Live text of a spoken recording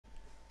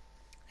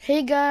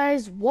Hey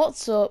guys,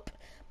 what's up?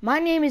 My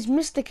name is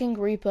Mr. King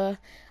Reaper,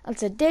 and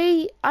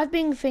today I've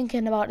been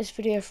thinking about this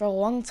video for a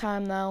long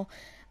time now,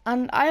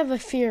 and I have a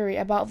theory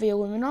about the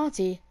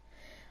Illuminati.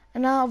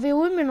 And now, the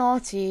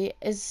Illuminati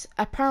is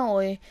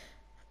apparently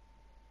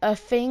a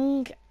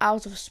thing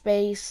out of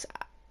space.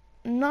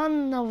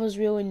 None of us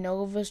really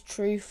know this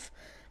truth,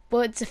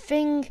 but it's a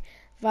thing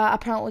that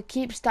apparently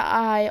keeps the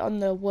eye on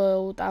the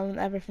world and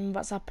everything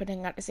that's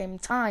happening at the same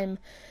time,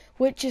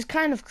 which is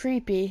kind of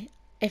creepy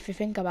if you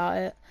think about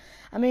it.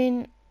 I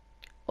mean,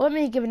 let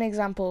me give an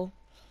example.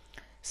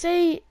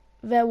 Say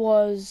there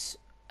was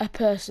a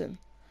person,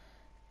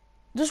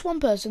 just one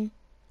person,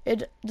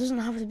 it doesn't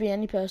have to be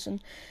any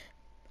person,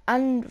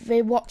 and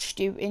they watched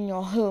you in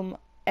your home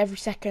every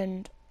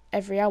second,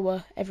 every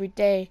hour, every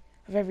day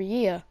of every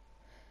year,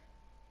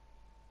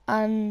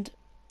 and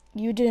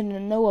you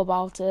didn't know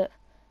about it,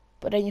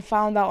 but then you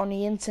found out on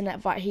the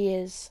internet that he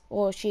is,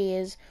 or she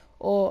is,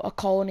 or a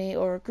colony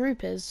or a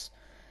group is,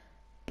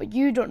 but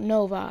you don't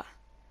know that.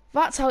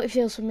 That's how it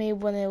feels for me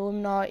when the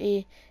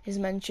Illuminati is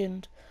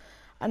mentioned.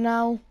 And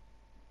now,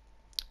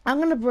 I'm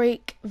going to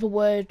break the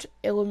word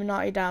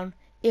Illuminati down.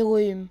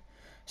 Illum.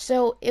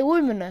 So,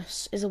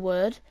 illuminous is a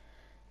word,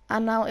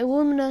 and now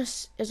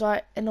illuminous is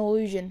like an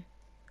illusion.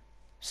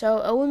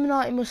 So,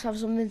 Illuminati must have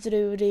something to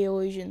do with the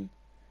illusion.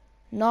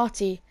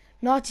 Naughty.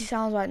 Naughty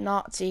sounds like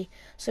Nazi,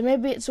 so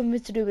maybe it's something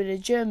to do with the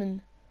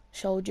German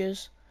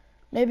soldiers.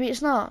 Maybe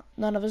it's not.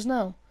 None of us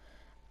know.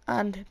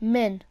 And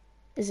min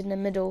is in the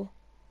middle.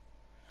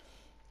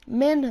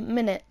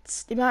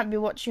 Minutes. They might be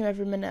watching you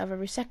every minute of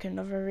every second,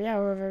 of every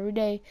hour, of every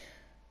day,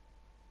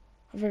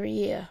 of every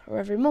year, or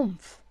every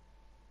month,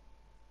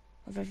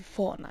 of every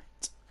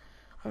fortnight,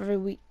 of every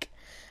week.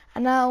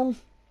 And now,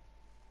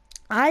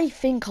 I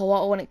think a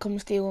lot when it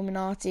comes to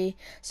Illuminati,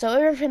 so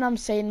everything I'm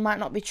saying might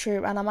not be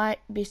true, and I might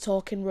be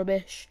talking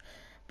rubbish,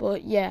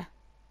 but yeah,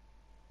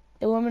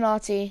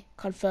 Illuminati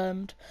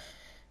confirmed.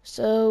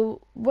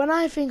 So, when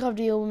I think of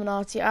the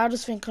Illuminati, I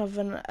just think of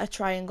a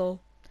triangle.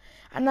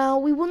 And now,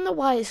 we wonder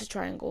why it's a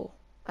triangle,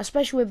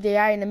 especially with the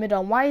eye in the middle,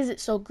 and why is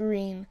it so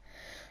green?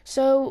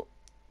 So,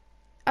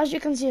 as you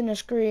can see on the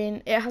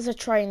screen, it has a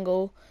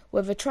triangle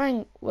with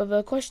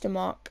a question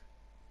mark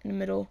in the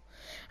middle.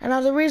 And now,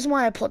 the reason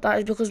why I put that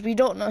is because we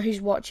don't know who's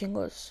watching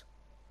us.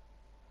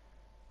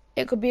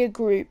 It could be a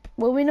group.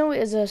 Well, we know it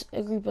is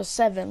a group of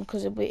 7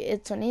 because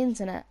it's on the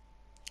internet.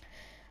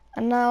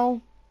 And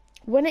now,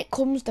 when it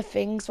comes to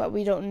things that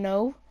we don't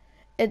know,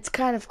 it's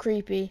kind of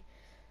creepy.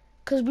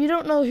 Because we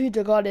don't know who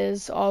the God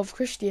is of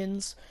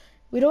Christians.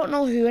 We don't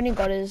know who any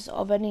God is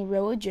of any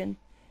religion.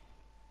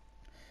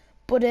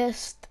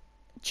 Buddhist,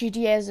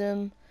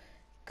 Judaism,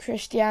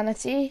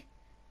 Christianity.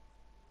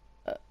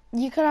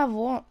 You could have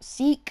what?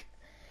 Sikh.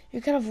 You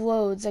could have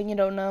loads and you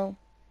don't know.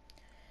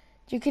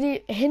 You could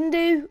eat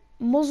Hindu,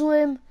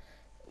 Muslim.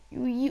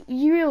 You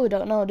really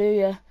don't know, do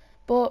you?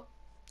 But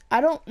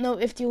I don't know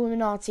if the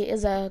Illuminati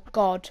is a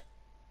god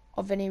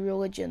of any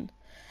religion.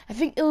 I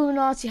think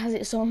Illuminati has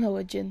its own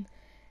religion.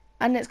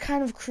 And it's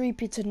kind of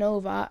creepy to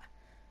know that.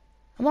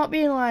 I'm not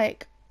being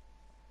like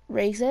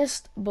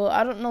racist, but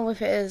I don't know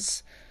if it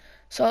is.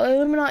 So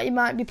Illuminati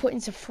might be put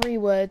into 3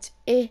 words.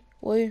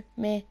 Illuminati.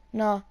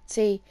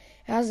 It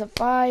has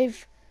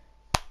 5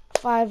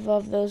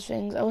 of those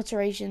things,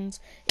 alliterations.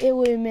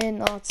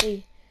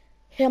 Illuminati.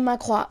 Hear my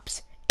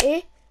claps.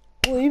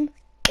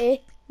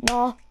 Illuminati.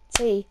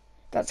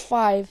 That's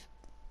 5.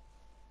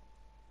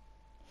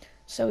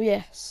 So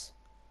yes.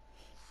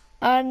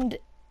 And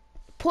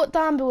put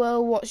down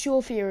below what's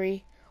your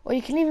theory, or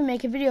you can even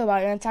make a video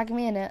about it and tag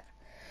me in it.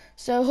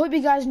 So hope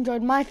you guys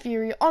enjoyed my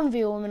theory on the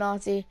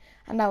Illuminati,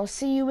 and I will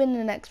see you in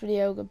the next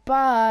video.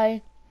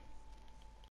 Goodbye.